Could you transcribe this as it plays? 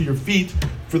Your feet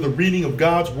for the reading of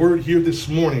God's word here this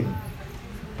morning.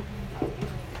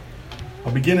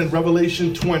 I'll begin in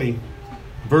Revelation 20,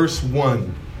 verse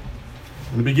 1.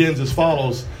 And it begins as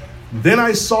follows. Then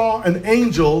I saw an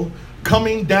angel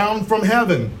coming down from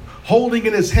heaven, holding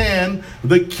in his hand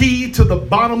the key to the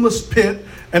bottomless pit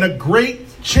and a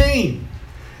great chain.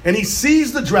 And he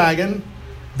seized the dragon,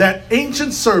 that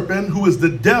ancient serpent who is the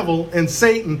devil and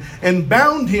Satan, and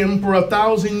bound him for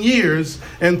 1,000 years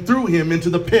and threw him into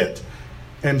the pit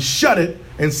and shut it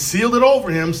and sealed it over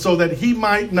him so that he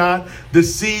might not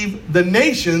deceive the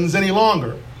nations any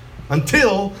longer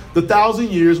until the 1,000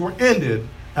 years were ended.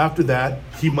 After that,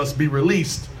 he must be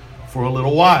released for a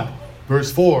little while.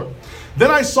 Verse 4. Then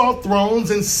I saw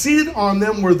thrones, and seated on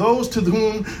them were those to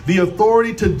whom the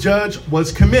authority to judge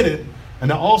was committed.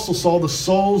 And I also saw the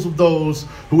souls of those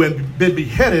who had been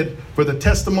beheaded for the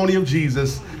testimony of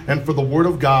Jesus and for the word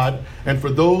of God, and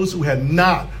for those who had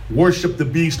not worshipped the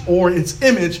beast or its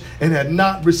image and had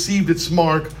not received its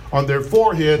mark on their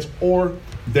foreheads or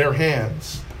their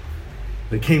hands.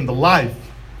 They came to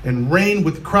life and reigned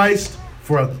with Christ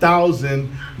for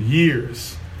 1,000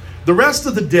 years. The rest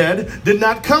of the dead did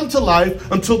not come to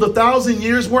life until the 1,000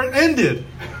 years were ended.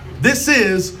 This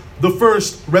is the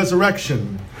first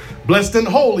resurrection. Blessed and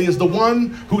holy is the one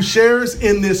who shares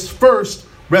in this first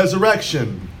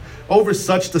resurrection. Over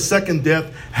such the second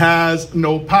death has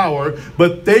no power,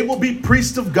 but they will be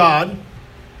priests of God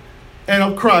and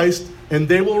of Christ, and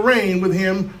they will reign with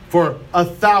him for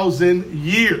 1,000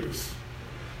 years.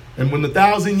 And when the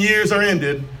 1,000 years are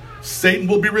ended, Satan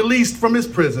will be released from his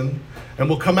prison and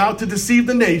will come out to deceive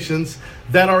the nations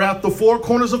that are at the four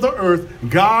corners of the earth,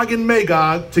 Gog and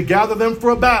Magog, to gather them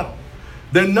for a battle.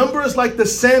 Their number is like the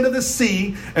sand of the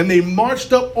sea, and they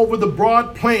marched up over the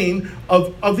broad plain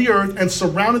of the earth and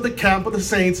surrounded the camp of the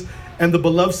saints and the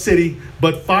beloved city.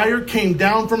 But fire came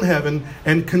down from heaven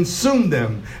and consumed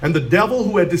them. And the devil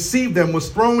who had deceived them was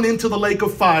thrown into the lake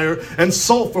of fire and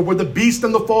sulfur, where the beast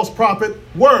and the false prophet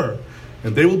were.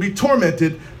 And they will be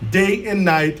tormented day and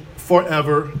night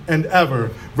forever and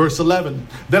ever. Verse 11.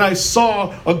 Then I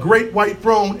saw a great white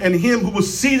throne and him who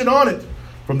was seated on it.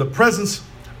 From the presence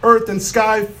earth and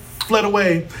sky fled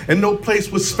away, and no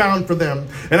place was found for them.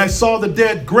 And I saw the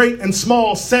dead, great and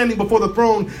small, standing before the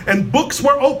throne, and books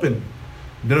were opened.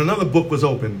 Then another book was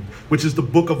opened, which is the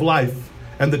book of life.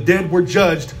 And the dead were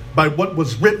judged by what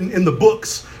was written in the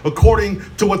books, according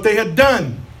to what they had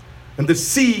done. And the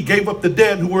sea gave up the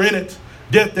dead who were in it.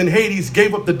 Death and Hades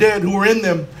gave up the dead who were in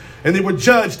them. And they were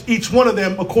judged, each one of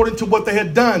them, according to what they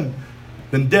had done.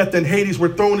 Then death and Hades were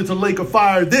thrown into the lake of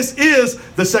fire. This is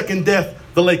the second death,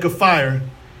 the lake of fire.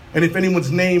 And if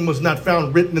anyone's name was not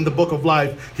found written in the book of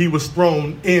life, he was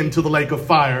thrown into the lake of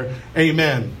fire.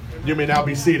 Amen. You may now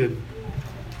be seated.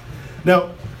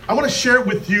 Now, I want to share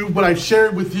with you what I've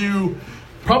shared with you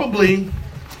probably,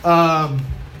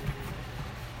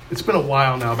 it's been a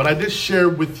while now, but I just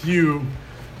shared with you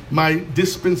my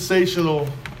dispensational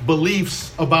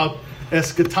beliefs about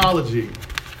eschatology.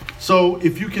 So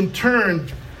if you can turn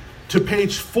to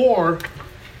page 4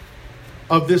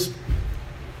 of this,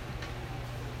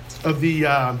 of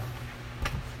the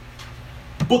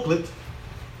booklet,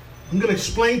 I'm going to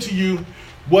explain to you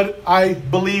what I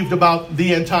believed about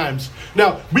the end times.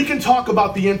 Now, we can talk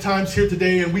about the end times here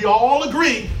today, and we all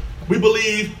agree we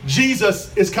believe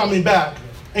Jesus is coming back.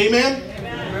 Amen?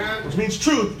 Amen. Which means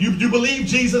truth. You believe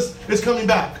Jesus is coming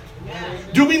back.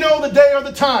 Yes. Do we know the day or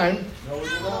the time?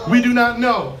 No, we do not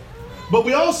know. But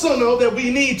we also know that we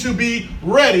need to be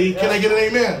ready. Can I get an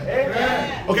amen?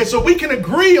 Amen. Okay, so we can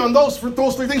agree on those three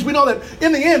things. We know that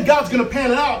in the end, God's going to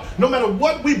pan it out, no matter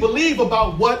what we believe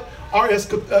about what our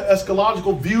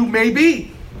eschatological view may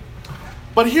be.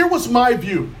 But here was my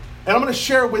view, and I'm going to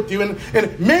share it with you.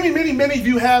 And many of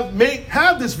you may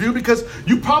have this view because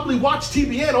you probably watched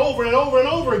TBN over and over and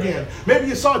over again. Maybe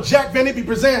you saw Jack Van Impe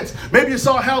Presents. Maybe you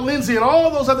saw Hal Lindsey and all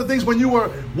those other things when you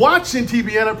were watching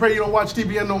TBN. I pray you don't watch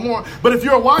TBN no more. But if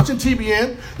you're watching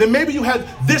TBN, then maybe you had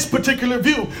this particular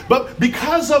view. But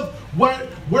because of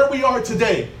where we are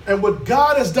today and what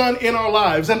God has done in our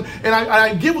lives, and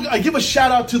I give a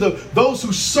shout out to those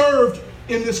who served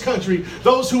in this country,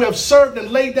 those who have served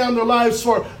and laid down their lives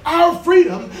for our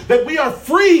freedom, that we are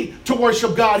free to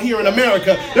worship God here in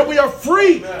America, that we are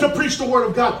free to preach the word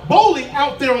of God boldly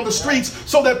out there on the streets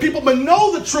so that people may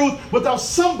know the truth without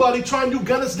somebody trying to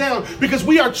gun us down, because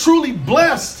we are truly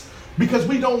blessed because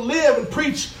we don't live and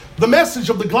preach the message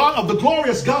of the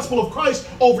glorious gospel of Christ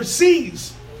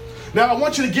overseas. Now, I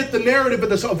want you to get the narrative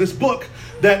of this book,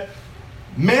 that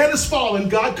man is fallen,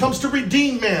 God comes to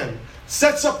redeem man.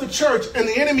 sets up the church, and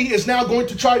the enemy is now going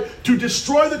to try to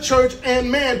destroy the church and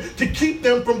man to keep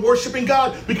them from worshiping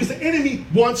God, because the enemy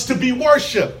wants to be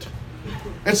worshiped.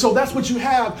 And so that's what you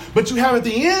have. But you have at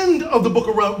the end of the book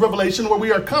of Revelation, where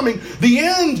we are coming, the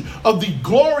end of the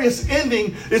glorious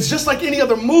ending is just like any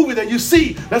other movie that you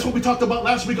see. That's what we talked about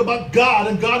last week about God,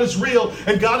 and God is real,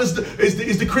 and God is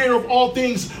the creator of all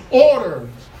things.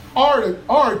 Order,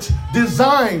 art,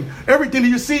 design, everything that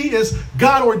you see is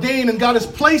God ordained, and God has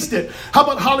placed it. How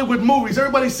about Hollywood movies?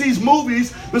 Everybody sees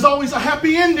movies. There's always a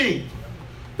happy ending.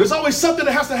 There's always something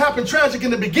that has to happen tragic in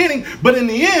the beginning, but in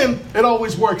the end, it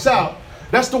always works out.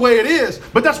 That's the way it is.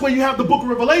 But that's where you have the book of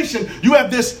Revelation. You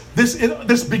have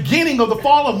this beginning of the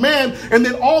fall of man, and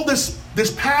then all this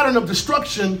pattern of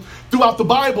destruction throughout the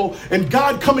Bible, and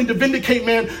God coming to vindicate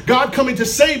man, God coming to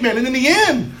save man. And in the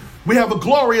end, we have a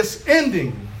glorious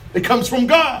ending. It comes from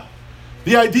God.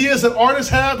 The ideas that artists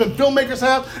have and filmmakers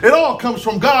have, it all comes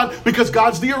from God, because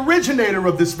God's the originator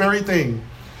of this very thing.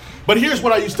 But here's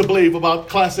what I used to believe about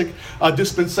classic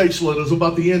dispensationalism,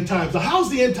 about the end times. How's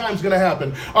the end times going to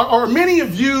happen? Are many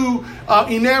of you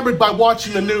enamored by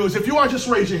watching the news? If you are, just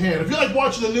raise your hand. If you like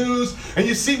watching the news and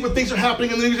you see when things are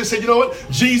happening in the news, you say, you know what?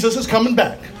 Jesus is coming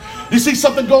back. You see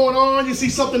something going on, you see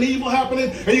something evil happening,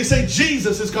 and you say,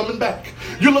 Jesus is coming back.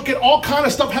 You look at all kind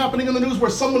of stuff happening in the news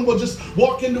where someone will just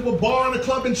walk into a bar and a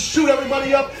club and shoot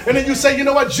everybody up, and then you say, you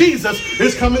know what, Jesus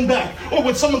is coming back. Or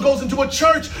when someone goes into a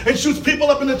church and shoots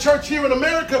people up in the church here in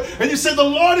America, and you say, the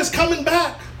Lord is coming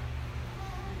back.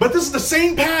 But this is the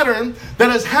same pattern that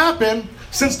has happened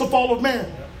since the fall of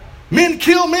man. Men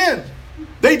kill men.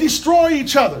 They destroy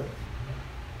each other.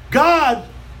 God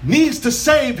needs to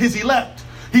save his elect.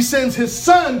 He sends his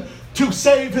son to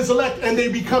save his elect, and they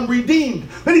become redeemed.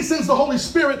 Then he sends the Holy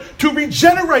Spirit to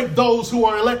regenerate those who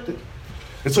are elected.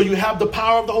 And so you have the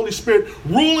power of the Holy Spirit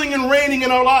ruling and reigning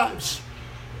in our lives.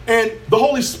 And the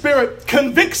Holy Spirit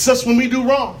convicts us when we do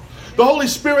wrong. The Holy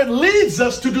Spirit leads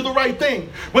us to do the right thing.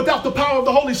 Without the power of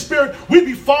the Holy Spirit, we'd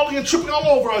be falling and tripping all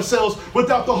over ourselves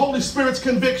without the Holy Spirit's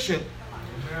conviction.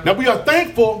 Now, we are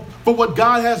thankful for what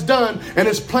God has done and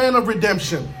his plan of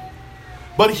redemption.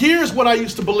 But here's what I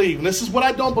used to believe, and this is what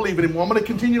I don't believe anymore. I'm going to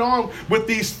continue on with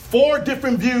these 4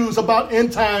 different views about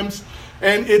end times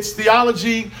and its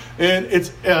theology and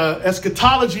its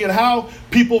eschatology and how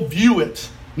people view it.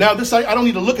 Now, this I don't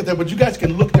need to look at that, but you guys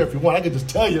can look there if you want. I can just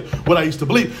tell you what I used to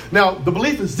believe. Now, the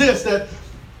belief is this, that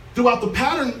throughout the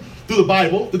pattern through the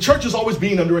Bible, the church is always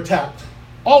being under attack.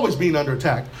 Always being under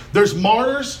attack. There's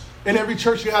martyrs. In every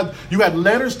church you had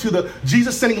letters to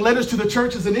Jesus sending letters to the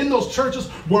churches, and in those churches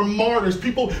were martyrs,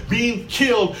 people being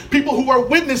killed, people who are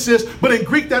witnesses, but in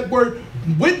Greek that word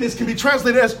witness can be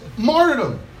translated as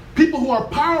martyrdom. People who are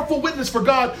powerful witness for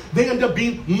God, they end up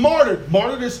being martyred.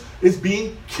 Martyred is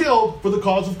being killed for the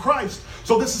cause of Christ.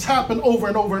 So this has happened over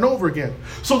and over and over again.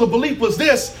 So the belief was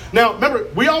this. Now, remember,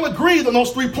 we all agreed on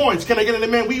those 3 points. Can I get an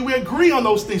amen? We agree on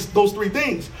those 3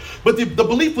 things. But the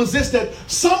belief was this, that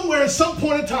somewhere at some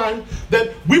point in time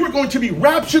that we were going to be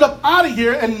raptured up out of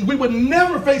here, and we would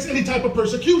never face any type of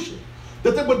persecution.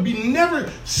 That there would be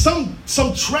never some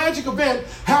tragic event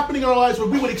happening in our lives where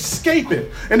we would escape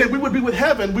it. And that we would be with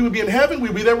heaven. We would be in heaven.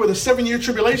 We'd be there with a 7-year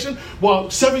tribulation.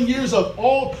 While 7 years of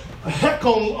all heck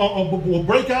will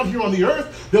break out here on the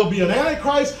earth. There'll be an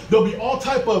antichrist. There'll be all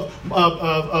type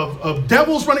of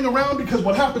devils running around. Because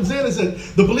what happens then is that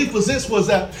the belief was this, was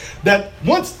that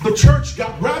once the church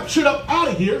got raptured up out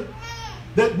of here,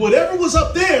 that whatever was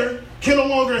up there can no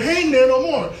longer hang there no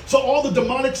more. So all the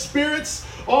demonic spirits,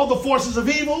 all the forces of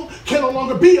evil can no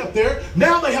longer be up there.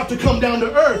 Now they have to come down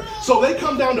to earth. So they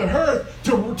come down to earth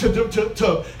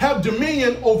to have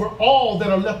dominion over all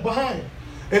that are left behind.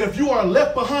 And if you are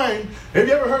left behind, have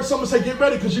you ever heard someone say, get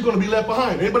ready because you're going to be left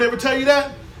behind? Anybody ever tell you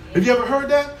that? Have you ever heard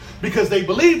that? Because they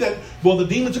believe that, well, the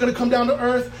demons are going to come down to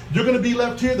earth. You're going to be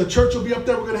left here. The church will be up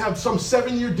there. We're going to have some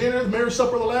 7-year dinner, the marriage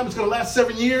supper of the Lamb. It's going to last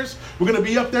 7 years. We're going to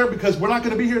be up there because we're not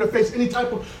going to be here to face any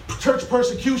type of church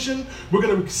persecution. We're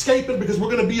going to escape it because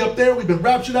we're going to be up there. We've been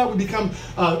raptured out. We become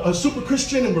a super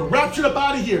Christian, and we're raptured up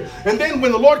out of here. And then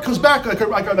when the Lord comes back, like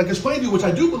I explained to you, which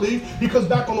I do believe, he comes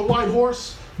back on the white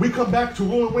horse. We come back to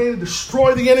rule and reign and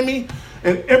destroy the enemy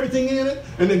and everything in it.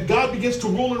 And then God begins to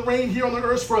rule and reign here on the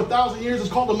earth for 1,000 years.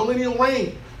 It's called the millennial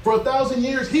reign for 1,000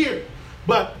 years here.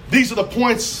 But these are the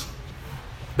points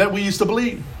that we used to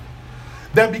believe.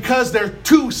 That because they're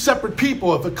 2 separate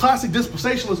people, of the classic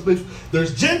dispensationalist belief,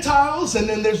 there's Gentiles and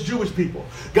then there's Jewish people.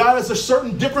 God has a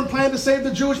certain different plan to save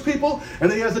the Jewish people,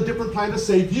 and then he has a different plan to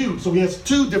save you. So he has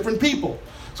 2 different people.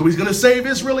 So he's going to save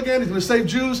Israel again. He's going to save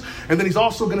Jews. And then he's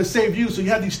also going to save you. So you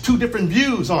have these two different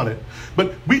views on it.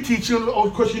 But we teach you,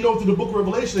 of course, you know through the book of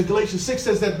Revelation, in Galatians 6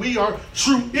 says that we are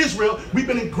true Israel. We've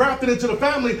been grafted into the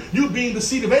family. You being the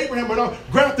seed of Abraham are now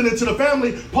grafted into the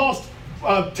family. Paul's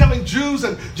telling Jews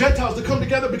and Gentiles to come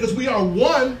together because we are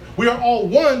one. We are all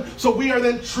one. So we are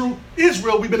then true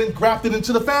Israel. We've been grafted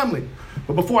into the family.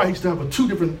 But before I used to have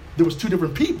there was two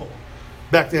different people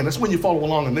back then. That's when you follow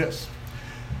along in this.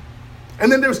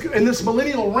 And then there's in this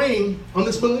millennial reign,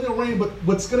 but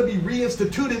what's going to be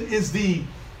reinstituted is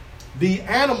the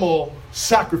animal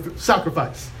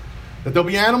sacrifice. That there'll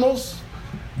be animals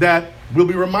that will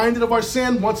be reminded of our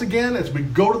sin once again as we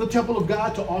go to the temple of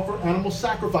God to offer animal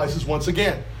sacrifices once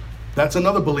again. That's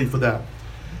another belief of that.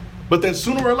 But then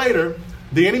sooner or later,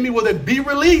 the enemy will then be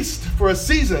released for a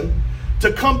season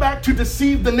to come back to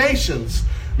deceive the nations.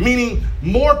 Meaning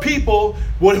more people,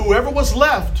 whoever was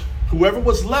left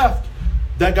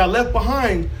that got left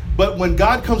behind. But when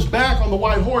God comes back on the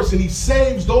white horse and he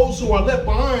saves those who are left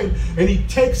behind and he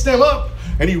takes them up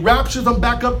and he raptures them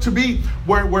back up to be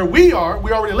where we are.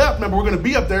 We already left. Remember, we're going to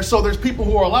be up there. So there's people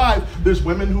who are alive. There's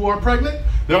women who are pregnant.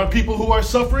 There are people who are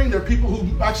suffering. There are people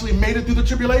who actually made it through the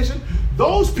tribulation.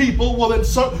 Those people will then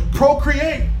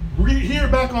procreate. Here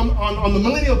back on the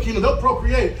millennial kingdom, they'll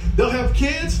procreate. They'll have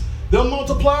kids. They'll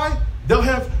multiply. They'll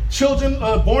have children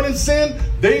born in sin.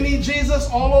 They need Jesus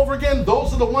all over again.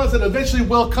 Those are the ones that eventually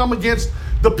will come against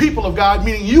the people of God,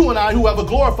 meaning you and I who have a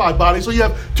glorified body. So you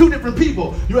have two different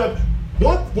people. You have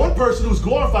one person who's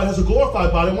glorified, has a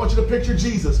glorified body. I want you to picture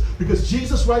Jesus, because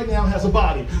Jesus right now has a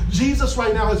body. Jesus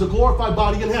right now has a glorified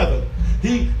body in heaven.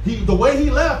 The way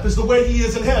he left is the way he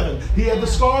is in heaven. He had the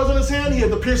scars on his hand. He had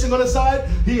the piercing on his side.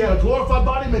 He had a glorified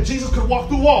body. Man, Jesus could walk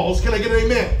through walls. Can I get an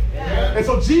amen? Yeah. And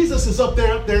so Jesus is up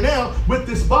there now with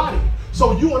this body.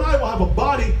 So you and I will have a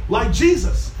body like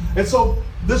Jesus. And so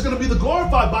there's going to be the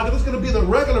glorified body. There's going to be the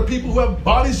regular people who have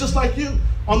bodies just like you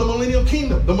on the millennial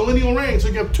kingdom, the millennial reign. So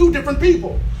you have two different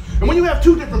people. And when you have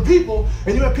two different people,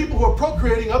 and you have people who are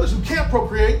procreating, others who can't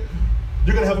procreate,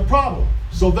 you're going to have a problem.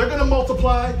 So they're going to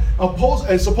multiply,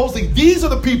 and supposedly these are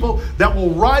the people that will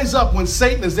rise up when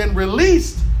Satan is then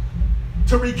released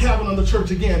to wreak havoc on the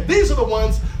church again. These are the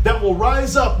ones that will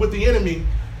rise up with the enemy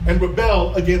and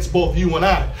rebel against both you and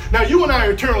I. Now, you and I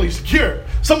are eternally secure.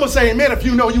 Someone say amen if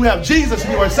you know you have Jesus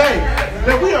and you are saved.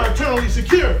 That we are eternally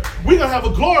secure. We're going to have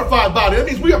a glorified body. That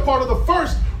means we are part of the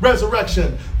first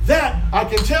resurrection. That I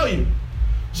can tell you.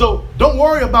 So don't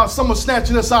worry about someone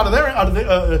snatching us out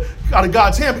of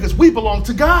God's hand, because we belong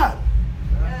to God.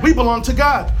 We belong to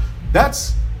God.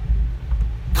 That's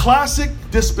classic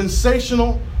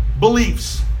dispensational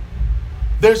beliefs.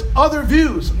 There's other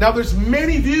views. Now there's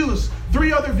many views,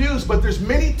 3 other views, but there's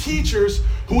many teachers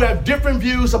who have different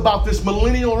views about this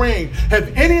millennial reign. Have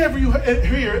any of you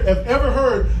here have ever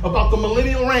heard about the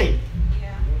millennial reign?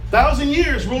 1,000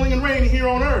 years ruling and reigning here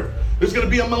on earth. There's going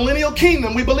to be a millennial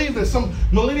kingdom. We believe there's some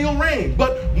millennial reign.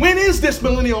 But when is this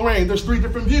millennial reign? There's 3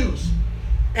 different views.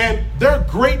 And they're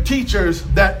great teachers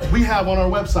that we have on our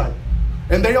website.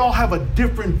 And they all have a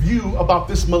different view about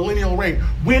this millennial reign.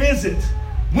 When is it?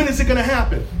 When is it going to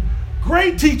happen?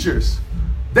 Great teachers.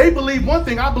 They believe one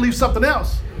thing, I believe something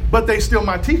else. But they still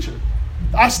my teacher.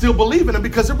 I still believe in it,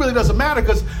 because it really doesn't matter,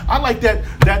 because I like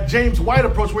that James White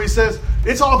approach where he says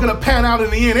it's all going to pan out in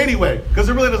the end anyway, because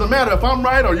it really doesn't matter if I'm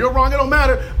right or you're wrong. It don't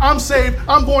matter. I'm saved.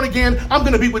 I'm born again. I'm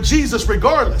going to be with Jesus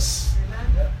regardless.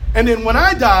 And then when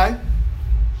I die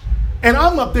and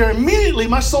I'm up there immediately,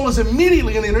 my soul is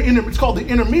immediately in it's called the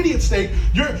intermediate state.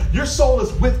 Your soul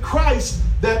is with Christ,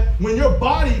 that when your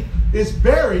body is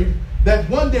buried, that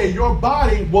one day your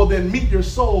body will then meet your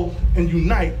soul and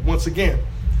unite once again.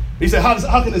 He said,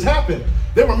 how can this happen?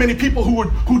 There were many people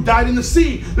who died in the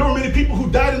sea. There were many people who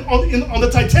died on the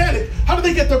Titanic. How did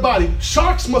they get their body?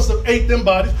 Sharks must have ate them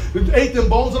bodies, ate them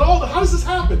bones and all that. How does this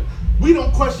happen? We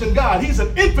don't question God. He's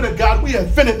an infinite God. We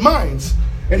have finite minds.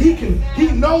 And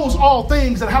he knows all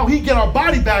things, and how he get our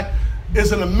body back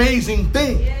is an amazing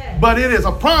thing. Yeah. But it is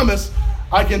a promise,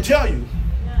 I can tell you.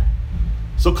 Yeah.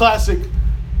 So classic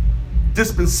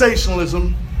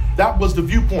dispensationalism, that was the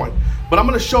viewpoint. But I'm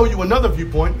going to show you another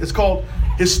viewpoint. It's called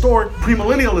historic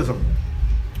premillennialism.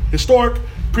 Historic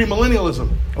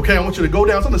premillennialism. Okay, I want you to go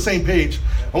down. It's on the same page.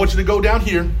 I want you to go down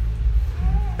here.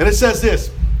 And it says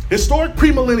this. Historic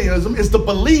premillennialism is the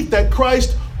belief that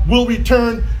Christ will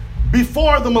return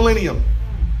before the millennium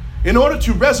in order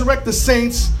to resurrect the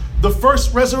saints, the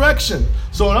first resurrection.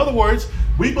 So in other words,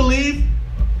 we believe,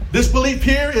 this belief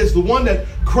here is the one that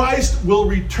Christ will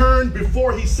return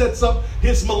before he sets up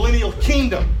his millennial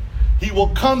kingdom. He will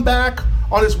come back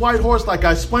on his white horse, like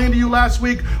I explained to you last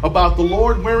week about the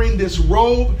Lord wearing this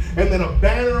robe and then a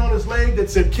banner on his leg that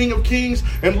said King of Kings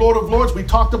and Lord of Lords. We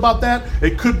talked about that.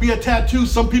 It could be a tattoo,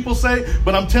 some people say,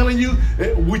 but I'm telling you,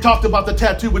 we talked about the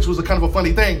tattoo, which was a kind of a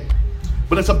funny thing.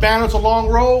 But it's a banner, it's a long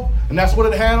robe, and that's what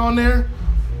it had on there.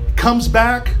 Comes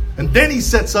back, and then he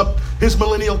sets up his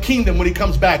millennial kingdom when he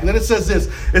comes back. And then it says this: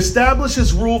 establish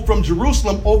his rule from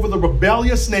Jerusalem over the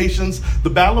rebellious nations, the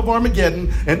battle of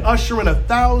Armageddon, and usher in a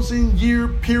 1,000-year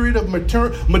period of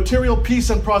material peace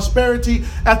and prosperity.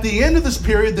 At the end of this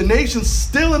period, the nations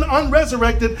still in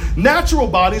unresurrected natural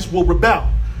bodies will rebel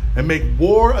and make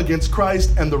war against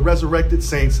Christ and the resurrected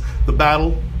saints, the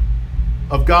battle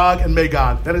of Gog and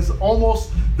Magog. That is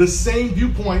almost the same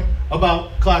viewpoint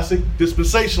about classic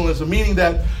dispensationalism, meaning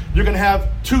that you're going to have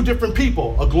two different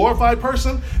people, a glorified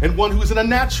person and one who's in a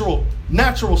natural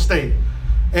state.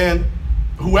 And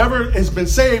whoever has been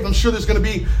saved, I'm sure there's going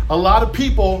to be a lot of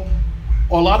people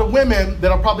or a lot of women that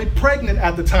are probably pregnant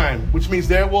at the time, which means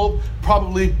you'll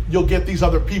get these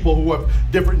other people who have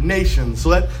different nations.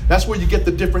 So that's where you get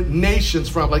the different nations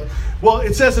from.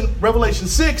 It says in Revelation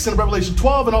 6 and Revelation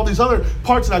 12 and all these other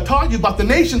parts that I taught you about the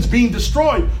nations being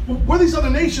destroyed. Where these other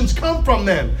nations come from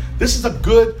then? This is a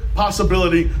good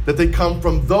possibility that they come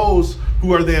from those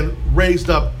who are then raised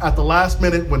up at the last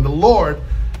minute when the Lord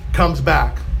comes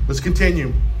back. Let's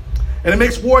continue. And it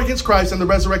makes war against Christ and the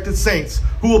resurrected saints,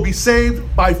 who will be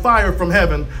saved by fire from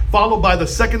heaven, followed by the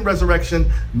second resurrection,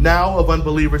 now of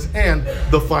unbelievers, and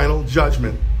the final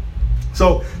judgment.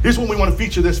 So here's when we want to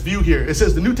feature this view here. It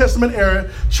says the New Testament era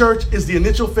church is the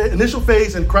initial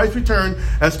phase in Christ's return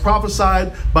as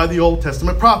prophesied by the Old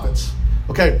Testament prophets.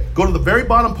 Okay, go to the very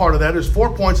bottom part of that. There's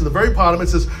 4 points at the very bottom. It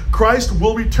says Christ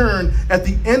will return at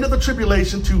the end of the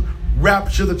tribulation to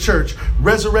rapture the church,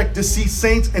 resurrect deceased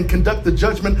saints, and conduct the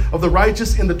judgment of the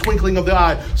righteous in the twinkling of the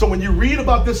eye. So when you read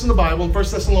about this in the Bible, in 1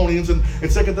 Thessalonians and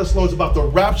 2 Thessalonians, about the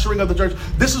rapturing of the church,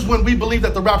 this is when we believe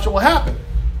that the rapture will happen.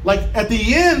 Like at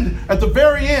the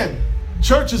very end,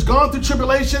 church has gone through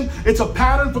tribulation. It's a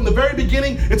pattern from the very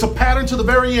beginning. It's a pattern to the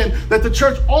very end that the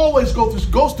church always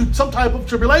goes through some type of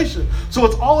tribulation. So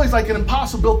it's always like an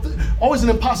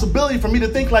impossibility for me to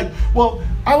think like, well,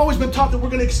 I've always been taught that we're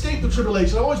going to escape the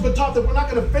tribulation. I've always been taught that we're not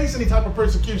going to face any type of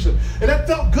persecution. And that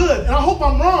felt good. And I hope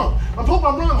I'm wrong. I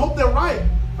hope they're right.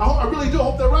 I really do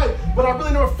hope they're right. But I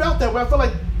really never felt that way. I felt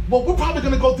like, well, we're probably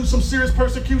going to go through some serious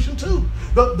persecution too.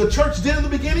 The church did in the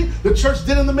beginning, the church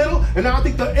did in the middle, and now I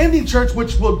think the ending church,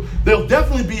 there'll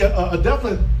definitely be a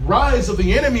definite rise of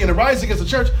the enemy and a rise against the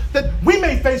church, that we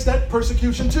may face that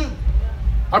persecution too.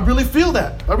 I really feel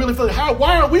that.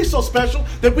 Why are we so special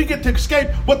that we get to escape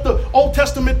what the Old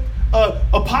Testament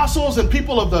apostles and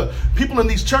people in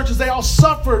these churches, they all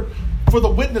suffered for the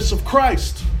witness of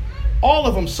Christ. All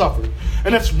of them suffered.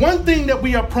 And that's one thing that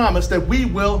we are promised, that we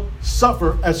will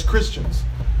suffer as Christians.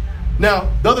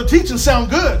 Now, the other teachings sound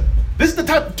good. This is the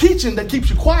type of teaching that keeps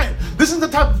you quiet. This is the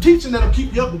type of teaching that'll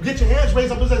keep you up, get your hands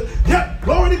raised up and say, yeah,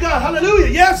 glory to God,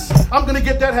 hallelujah. Yes, I'm going to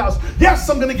get that house. Yes,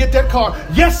 I'm going to get that car.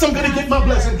 Yes, I'm going to get my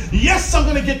blessing. Yes, I'm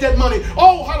going to get that money.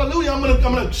 Oh, hallelujah, I'm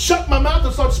going to shut my mouth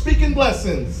and start speaking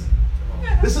blessings.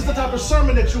 This is the type of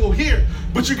sermon that you will hear.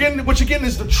 But what you're getting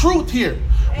is the truth here.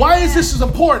 Why is this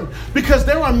important? Because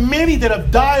there are many that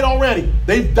have died already.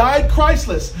 They've died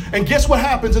Christless. And guess what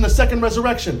happens in the second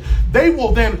resurrection? They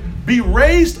will then be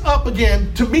raised up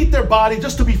again to meet their body,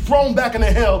 just to be thrown back into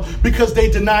hell because they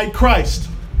denied Christ.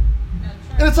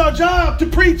 And it's our job to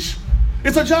preach.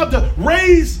 It's our job to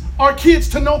raise our kids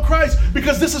to know Christ,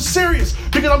 because this is serious.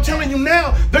 Because I'm telling you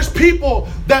now, there's people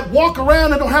that walk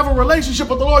around and don't have a relationship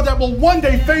with the Lord that will one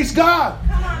day face God.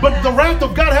 But the wrath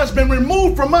of God has been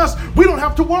removed from us. We don't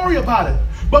have to worry about it.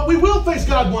 But we will face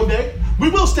God one day. We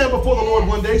will stand before the Lord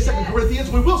one day. 2 Corinthians,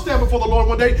 we will stand before the Lord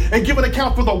one day and give an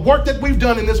account for the work that we've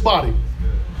done in this body.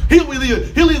 He'll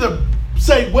either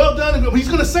say, well done, and he's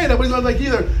going to say that, but he's like,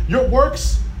 either your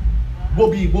works will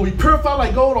be purified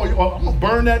like gold, or I'm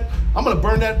going to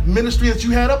burn that ministry that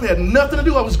you had up. It had nothing to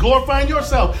do. I was glorifying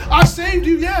yourself. I saved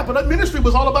you, yeah, but that ministry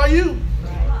was all about you.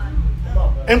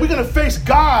 And we're going to face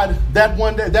God that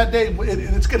one day. That day,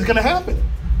 it's going to happen.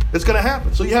 It's going to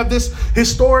happen. So you have this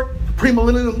historic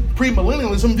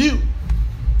premillennialism view.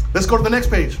 Let's go to the next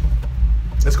page.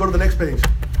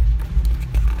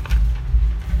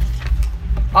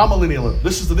 Amillennialism.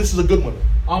 This is a good one.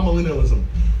 Amillennialism.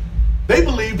 They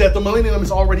believe that the millennium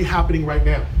is already happening right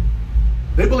now.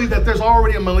 They believe that there's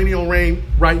already a millennial reign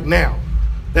right now.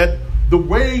 That the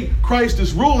way Christ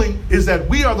is ruling is that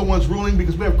we are the ones ruling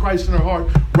because we have Christ in our heart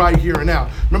right here and now.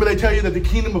 Remember, they tell you that the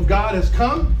kingdom of God has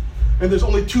come and there's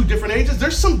only two different ages.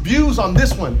 There's some views on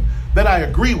this one that I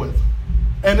agree with.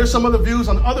 And there's some other views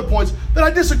on other points that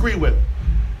I disagree with,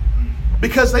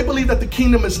 because they believe that the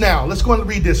kingdom is now. Let's go and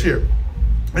read this here.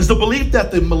 It's the belief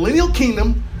that the millennial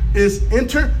kingdom is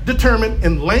interdeterminate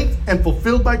in length and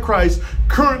fulfilled by Christ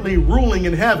currently ruling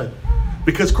in heaven.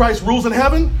 Because Christ rules in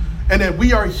heaven, and that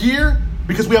we are here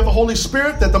because we have the Holy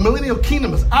Spirit, that the millennial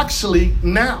kingdom is actually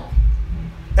now.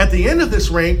 At the end of this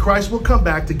reign, Christ will come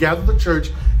back to gather the church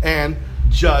and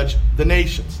judge the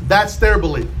nations. That's their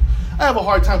belief. I have a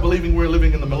hard time believing we're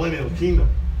living in the millennial kingdom.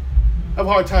 I have a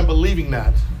hard time believing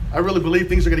that. I really believe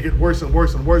things are going to get worse and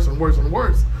worse and worse and worse and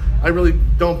worse. I really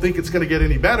don't think it's going to get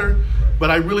any better,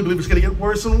 but I really believe it's going to get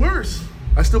worse and worse.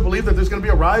 I still believe that there's going to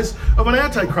be a rise of an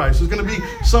antichrist. There's going to be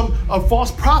a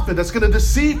false prophet that's going to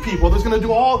deceive people. There's going to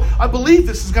do all. I believe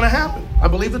this is going to happen. I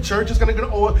believe the church is going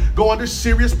to go under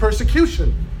serious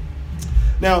persecution.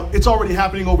 Now, it's already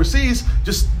happening overseas.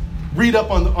 Just read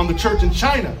up on the church in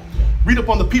China. Read up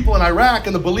on the people in Iraq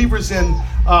and the believers in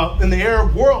the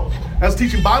Arab world. I was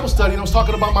teaching Bible study, and I was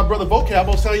talking about my brother Vocab. I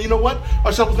was saying, you know what? I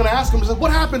was going to ask him, I said,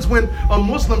 what happens when a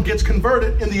Muslim gets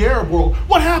converted in the Arab world?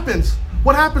 What happens?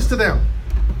 What happens to them?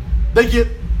 They get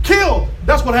killed.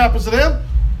 That's what happens to them.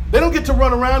 They don't get to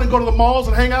run around and go to the malls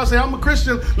and hang out and say, I'm a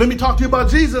Christian, let me talk to you about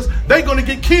Jesus. They're going to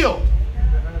get killed.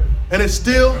 And it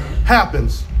still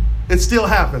happens. It still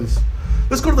happens.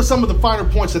 Let's go to some of the finer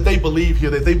points that they believe here,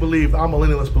 that they believe,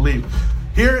 amillennialists believe.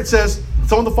 Here it says,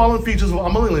 some of the following features of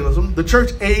amillennialism. The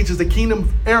church age is the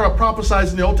kingdom era prophesied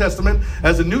in the Old Testament,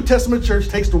 as the New Testament church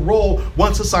takes the role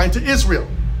once assigned to Israel.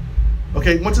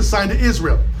 Okay, once assigned to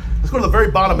Israel. Let's go to the very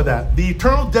bottom of that. The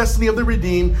eternal destiny of the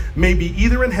redeemed may be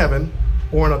either in heaven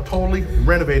or in a totally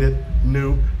renovated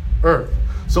new earth.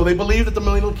 So they believe that the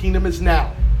millennial kingdom is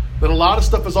now. That a lot of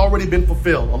stuff has already been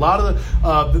fulfilled. A lot of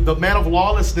the man of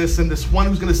lawlessness and this one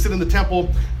who's going to sit in the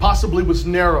temple possibly was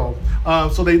narrow.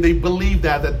 So they believe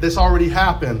that this already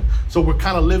happened. So we're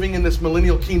kind of living in this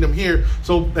millennial kingdom here,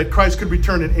 so that Christ could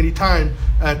return at any time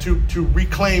to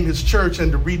reclaim his church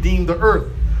and to redeem the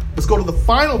earth. Let's go to the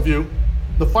final view.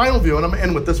 The final view, and I'm going to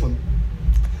end with this one,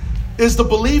 is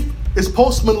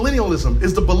post-millennialism,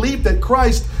 is the belief that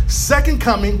Christ's second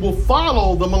coming will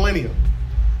follow the millennium.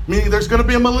 Meaning there's going to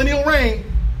be a millennial reign,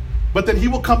 but then he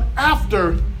will come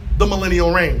after the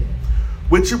millennial reign,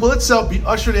 which will itself be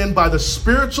ushered in by the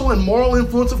spiritual and moral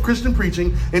influence of Christian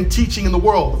preaching and teaching in the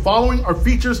world. The following are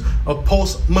features of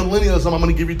post-millennialism. I'm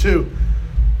going to give you two.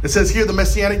 It says here, the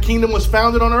Messianic kingdom was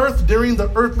founded on earth during the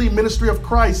earthly ministry of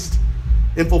Christ,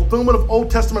 in fulfillment of Old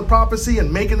Testament prophecy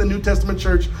and making the New Testament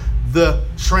church the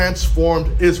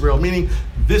transformed Israel. Meaning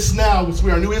this now, which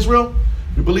we are new Israel,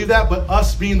 we believe that, but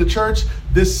us being the church,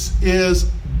 this is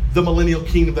the millennial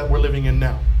kingdom that we're living in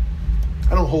now.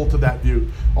 I don't hold to that view.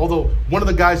 Although one of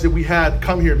the guys that we had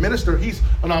come here minister, he's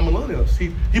an amillennialist.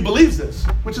 He believes this,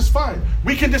 which is fine.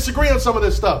 We can disagree on some of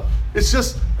this stuff. It's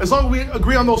just, as long as we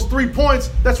agree on those 3 points,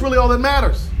 that's really all that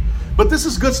matters. But this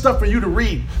is good stuff for you to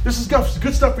read. This is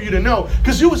good stuff for you to know.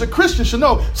 Because you as a Christian should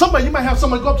know. You might have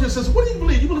someone go up to you and says, what do you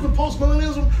believe? You believe in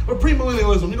post-millennialism or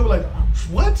premillennialism? You're going to be like,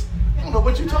 what? I don't know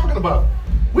what you're talking about.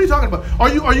 What are you talking about? Are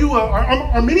you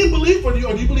Arminian belief or do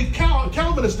you believe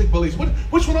Calvinistic beliefs?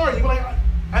 Which one are you? You're like,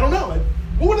 I don't know. Like,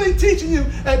 what are they teaching you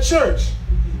at church?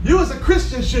 You as a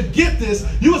Christian should get this.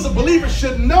 You as a believer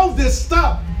should know this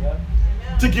stuff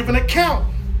to give an account.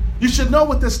 You should know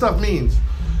what this stuff means.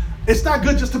 It's not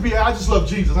good just to be, I just love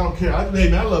Jesus. I don't care. I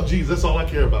love Jesus. That's all I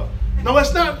care about. No,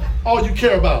 that's not all you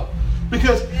care about.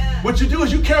 Because what you do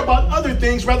is you care about other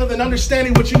things rather than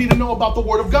understanding what you need to know about the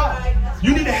Word of God.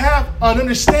 You need to have an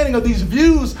understanding of these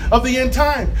views of the end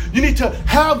time. You need to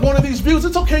have one of these views.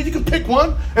 It's okay. You can pick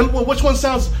one. And which one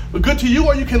sounds good to you,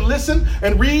 or you can listen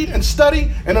and read and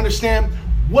study and understand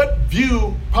what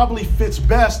view probably fits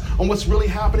best on what's really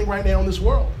happening right now in this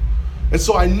world. And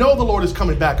so I know the Lord is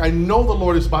coming back. I know the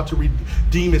Lord is about to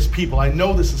redeem his people. I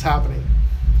know this is happening.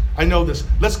 I know this.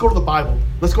 Let's go to the Bible.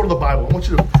 Let's go to the Bible. I want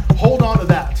you to hold on to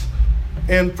that.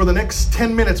 And for the next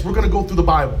 10 minutes, we're going to go through the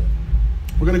Bible.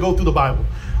 We're going to go through the Bible.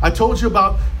 I told you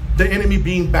about the enemy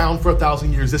being bound for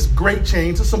 1,000 years. This great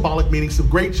chain, it's a symbolic meaning. It's a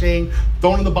great chain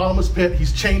thrown in the bottomless pit.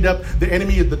 He's chained up. The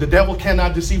enemy, the devil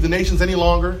cannot deceive the nations any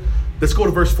longer. Let's go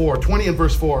to verse 4, 20 and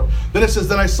verse 4. Then it says,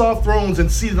 then I saw thrones,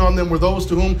 and seated on them were those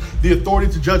to whom the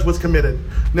authority to judge was committed.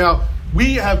 Now,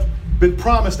 we have been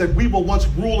promised that we will once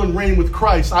rule and reign with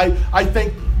Christ. I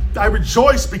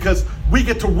rejoice because we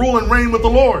get to rule and reign with the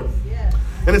Lord.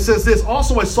 And it says this,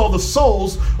 also I saw the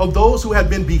souls of those who had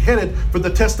been beheaded for the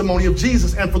testimony of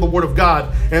Jesus and for the word of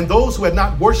God, and those who had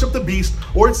not worshipped the beast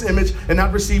or its image and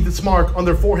not received its mark on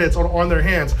their foreheads or on their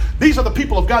hands. These are the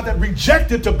people of God that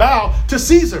rejected to bow to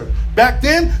Caesar. Back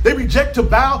then, they reject to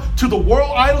bow to the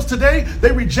world idols. Today,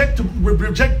 they reject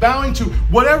bowing to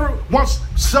whatever wants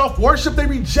self-worship. They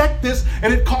reject this,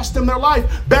 and it cost them their life.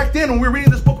 Back then, when we were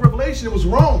reading this book of Revelation, it was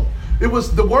Rome.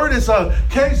 The word is Caesar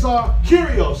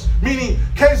Kyrios,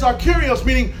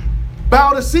 meaning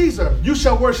bow to Caesar. You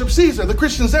shall worship Caesar. The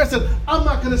Christians there said, I'm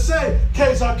not going to say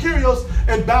Caesar Kyrios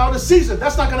and bow to Caesar.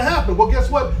 That's not going to happen. Well,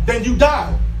 guess what? Then you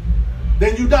die.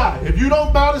 If you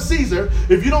don't bow to Caesar,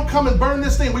 if you don't come and burn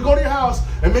this thing, we go to your house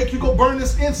and make you go burn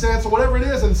this incense or whatever it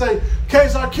is and say,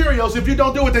 Caesar Kyrios, if you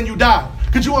don't do it, then you die.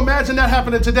 Could you imagine that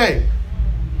happening today?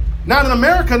 Not in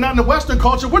America, not in the Western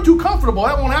culture. We're too comfortable.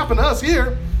 That won't happen to us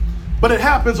here. But it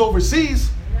happens overseas.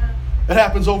 It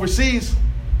happens overseas.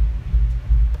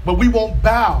 But we won't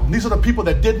bow. These are the people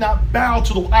that did not bow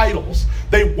to the idols.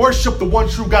 They worshiped the one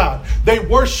true God. They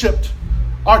worshiped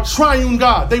our triune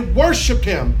God. They worshiped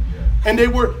him. And they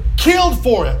were killed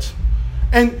for it.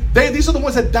 And these are the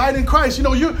ones that died in Christ. You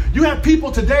know, you have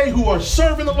people today who are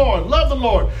serving the Lord, love the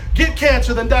Lord, get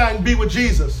cancer, then die and be with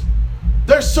Jesus.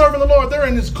 They're serving the Lord. They're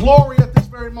in his glory at this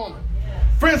very moment.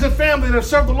 Friends and family that have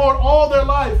served the Lord all their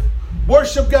life,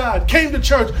 worship God, came to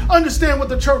church, understand what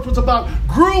the church was about,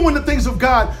 grew in the things of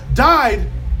God, died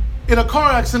in a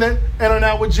car accident, and are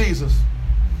now with Jesus.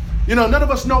 You know, none of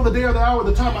us know the day or the hour,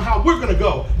 the time of how we're going to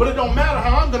go. But it don't matter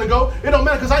how I'm going to go. It don't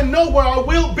matter because I know where I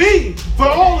will be for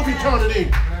all of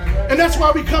eternity. And that's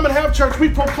why we come and have church. We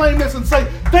proclaim this and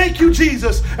say, thank you,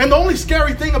 Jesus. And the only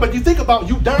scary thing about you think about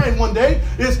you dying one day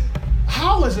is,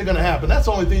 how is it going to happen? That's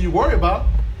the only thing you worry about.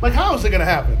 Like, how is it going to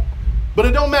happen? But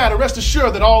it don't matter. Rest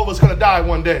assured that all of us are going to die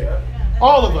one day.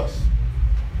 All of us.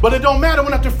 But it don't matter. We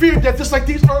don't have to fear death, just like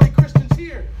these early Christians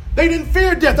here. They didn't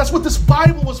fear death. That's what this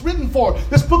Bible was written for.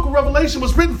 This book of Revelation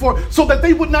was written for, so that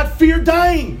they would not fear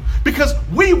dying. Because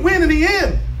we win in the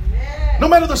end. No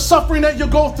matter the suffering that you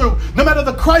go through, no matter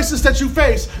the crisis that you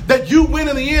face, that you win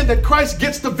in the end, that Christ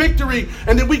gets the victory,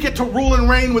 and then we get to rule and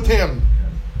reign with him.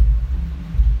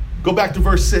 Go back to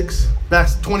verse 6.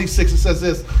 That's 26. It says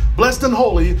this. Blessed and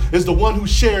holy is the one who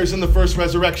shares in the first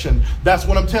resurrection. That's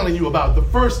what I'm telling you about. The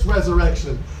first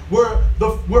resurrection. We're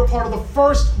part of the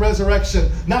first resurrection,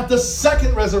 not the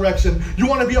second resurrection. You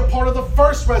want to be a part of the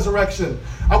first resurrection.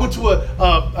 I went to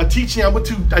a teaching.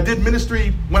 I did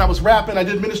ministry when I was rapping. I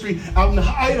did ministry out in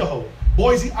Idaho,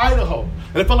 Boise, Idaho.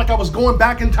 And it felt like I was going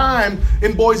back in time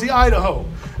in Boise, Idaho.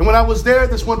 And when I was there,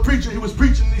 this one preacher, he was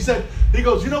preaching, and he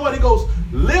goes, you know what? He goes,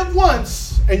 live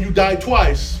once and you die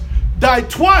twice. Die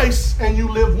twice and you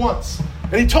live once.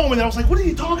 And he told me that. I was like, what are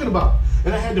you talking about?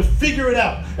 And I had to figure it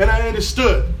out. And I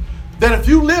understood that if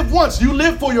you live once, you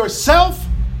live for yourself,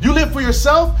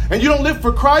 and you don't live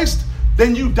for Christ,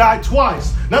 then you die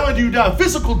twice. Not only do you die a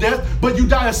physical death, but you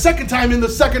die a second time in the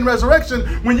second resurrection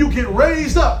when you get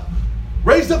raised up.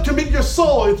 Raised up to meet your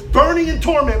soul. It's burning in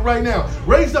torment right now.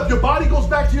 Raised up, your body goes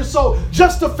back to your soul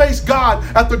just to face God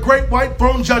at the great white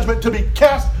throne judgment, to be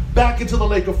cast back into the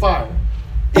lake of fire.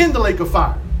 In the lake of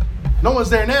fire. No one's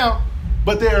there now,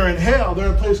 but they're in hell. They're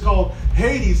in a place called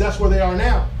Hades. That's where they are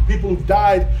now. People who've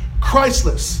died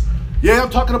Christless. Yeah,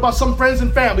 I'm talking about some friends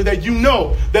and family that you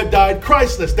know that died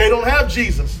Christless. They don't have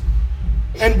Jesus.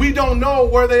 And we don't know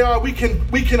where they are. We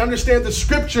can understand the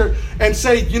scripture and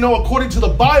say, you know, according to the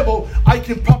Bible, I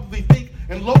can probably think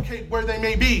and locate where they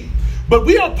may be. But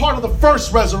we are part of the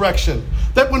first resurrection.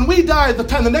 That when we die,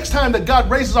 the next time that God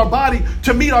raises our body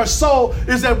to meet our soul,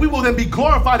 is that we will then be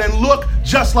glorified and look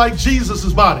just like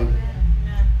Jesus' body.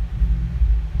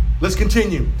 Let's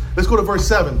continue. Let's go to verse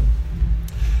 7.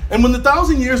 And when the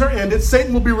 1,000 years are ended,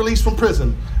 Satan will be released from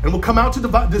prison and will come out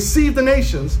to deceive the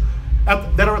nations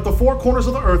that are at the four corners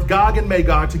of the earth, Gog and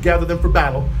Magog, to gather them for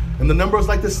battle. And the number is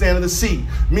like the sand of the sea.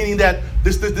 Meaning that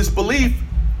this belief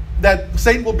that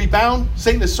Satan will be bound.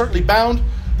 Satan is certainly bound.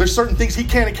 There's certain things he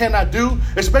can and cannot do,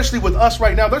 especially with us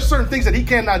right now. There's certain things that he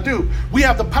cannot do. We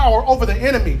have the power over the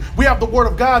enemy. We have the word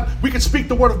of God. We can speak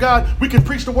the word of God. We can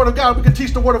preach the word of God. We can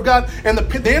teach the word of God. And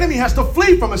the enemy has to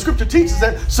flee from it. Scripture teaches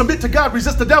that submit to God,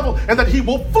 resist the devil, and that he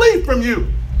will flee from you.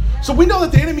 So we know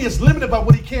that the enemy is limited by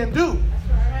what he can do.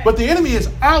 But the enemy is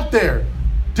out there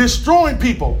destroying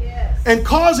people and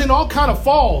causing all kind of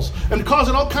falls and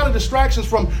causing all kind of distractions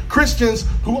from Christians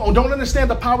who don't understand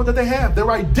the power that they have, their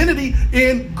identity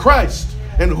in Christ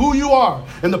and who you are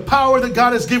and the power that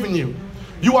God has given you.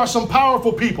 You are some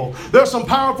powerful people. There are some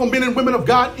powerful men and women of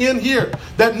God in here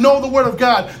that know the word of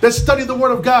God, that study the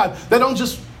word of God, that don't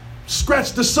just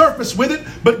scratch the surface with it,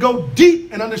 but go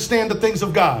deep and understand the things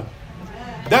of God.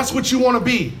 That's what you want to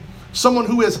be. Someone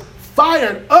who is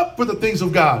fired up for the things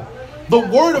of God. The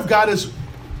word of God is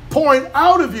pouring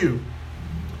out of you.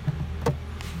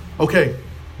 Okay,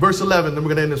 verse 11, then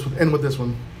we're going to end with this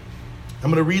one. I'm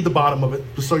going to read the bottom of it,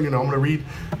 just so you know. I'm going to read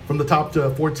from the top to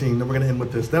 14, then we're going to end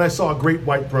with this. Then I saw a great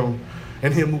white throne,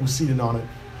 and him who was seated on it.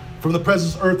 From the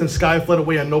presence earth and sky fled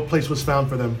away, and no place was found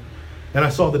for them. And I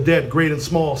saw the dead, great and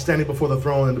small, standing before the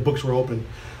throne, and the books were open.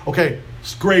 Okay,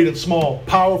 it's great and small,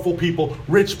 powerful people,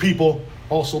 rich people,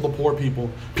 also the poor people,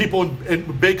 people in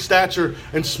big stature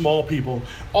and small people.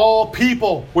 All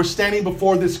people were standing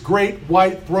before this great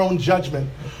white throne judgment,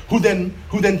 who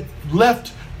then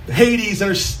left Hades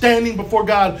and are standing before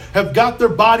God, have got their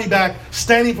body back,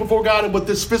 standing before God with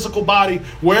this physical body,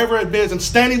 wherever it is, and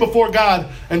standing before God,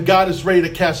 and God is ready to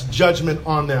cast judgment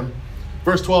on them.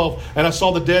 Verse 12, and I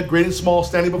saw the dead, great and small,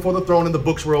 standing before the throne, and the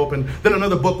books were open. Then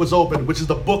another book was opened, which is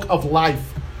the book of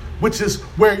life, which is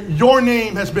where your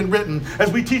name has been written.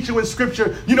 As we teach you in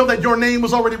Scripture, you know that your name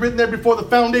was already written there before the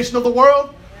foundation of the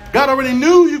world. God already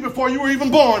knew you before you were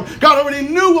even born. God already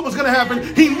knew what was going to happen.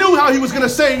 He knew how he was going to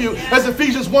save you. As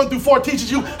Ephesians 1-4 teaches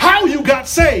you how you got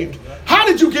saved. How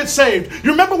did you get saved?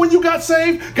 You remember when you got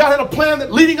saved? God had a plan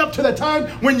that leading up to the time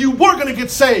when you were going to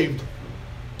get saved.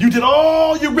 You did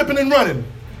all your ripping and running.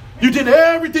 You did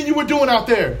everything you were doing out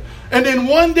there. And then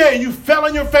one day you fell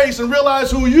on your face and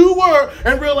realized who you were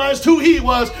and realized who he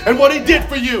was and what he did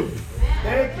for you.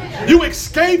 You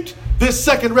escaped this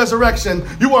second resurrection.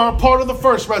 You are a part of the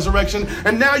first resurrection.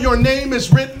 And now your name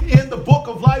is written in the book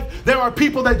of life. There are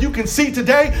people that you can see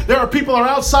today. There are people that are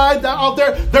outside, out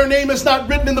there. Their name is not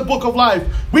written in the book of life.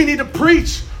 We need to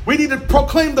preach. We need to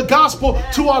proclaim the gospel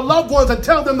to our loved ones and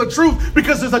tell them the truth,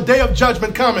 because there's a day of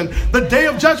judgment coming. The day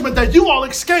of judgment that you all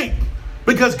escape.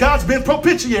 Because God's been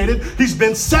propitiated. He's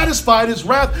been satisfied. His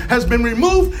wrath has been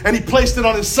removed. And he placed it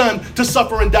on his son to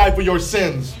suffer and die for your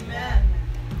sins. Amen.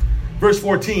 Verse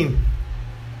 13.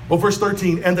 Well, verse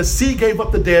 13. And the sea gave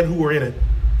up the dead who were in it.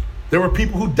 There were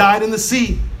people who died in the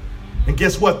sea. And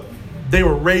guess what? They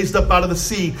were raised up out of the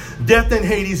sea. Death and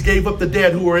Hades gave up the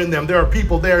dead who were in them. There are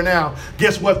people there now.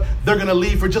 Guess what? They're going to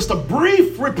leave for just a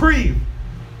brief reprieve.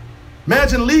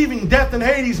 Imagine leaving death and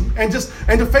Hades and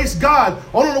to face God.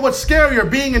 I don't know what's scarier,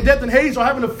 being in death and Hades or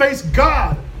having to face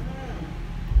God.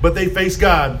 But they faced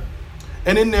God.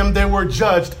 And in them they were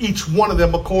judged, each one of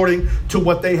them according to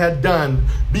what they had done.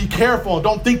 Be careful.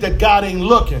 Don't think that God ain't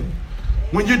looking.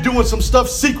 When you're doing some stuff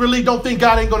secretly, don't think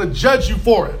God ain't going to judge you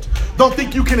for it. Don't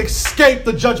think you can escape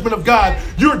the judgment of God.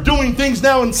 You're doing things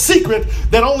now in secret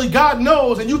that only God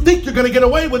knows, and you think you're going to get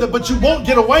away with it, but you won't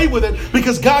get away with it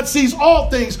because God sees all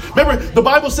things. Remember, the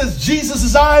Bible says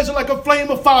Jesus' eyes are like a flame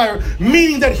of fire,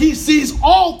 meaning that he sees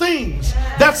all things.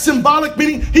 That's symbolic,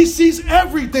 meaning he sees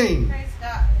everything.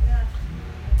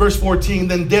 Verse 14,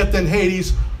 then death and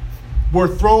Hades were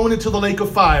thrown into the lake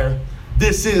of fire.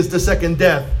 This is the second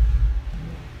death.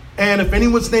 And if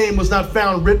anyone's name was not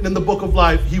found written in the book of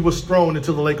life, he was thrown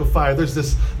into the lake of fire. There's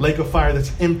this lake of fire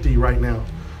that's empty right now.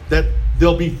 That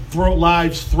there'll be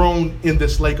lives thrown in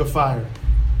this lake of fire.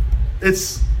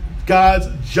 It's God's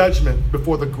judgment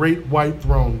before the great white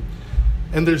throne.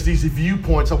 And there's these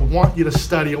viewpoints I want you to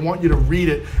study. I want you to read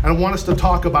it. And I want us to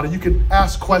talk about it. You can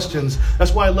ask questions.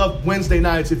 That's why I love Wednesday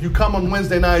nights. If you come on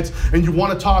Wednesday nights and you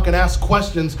want to talk and ask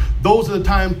questions, those are the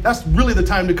time. That's really the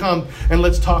time to come and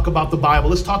let's talk about the Bible.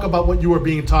 Let's talk about what you are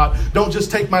being taught. Don't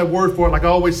just take my word for it. Like I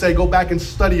always say, go back and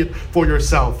study it for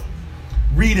yourself.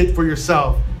 Read it for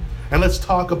yourself. And let's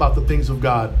talk about the things of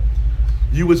God.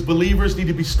 You as believers need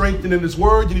to be strengthened in his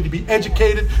word. You need to be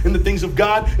educated in the things of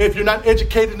God. And if you're not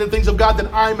educated in the things of God, then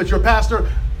I'm, as your pastor,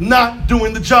 not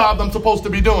doing the job I'm supposed to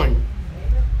be doing.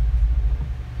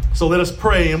 So let us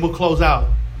pray and we'll close out.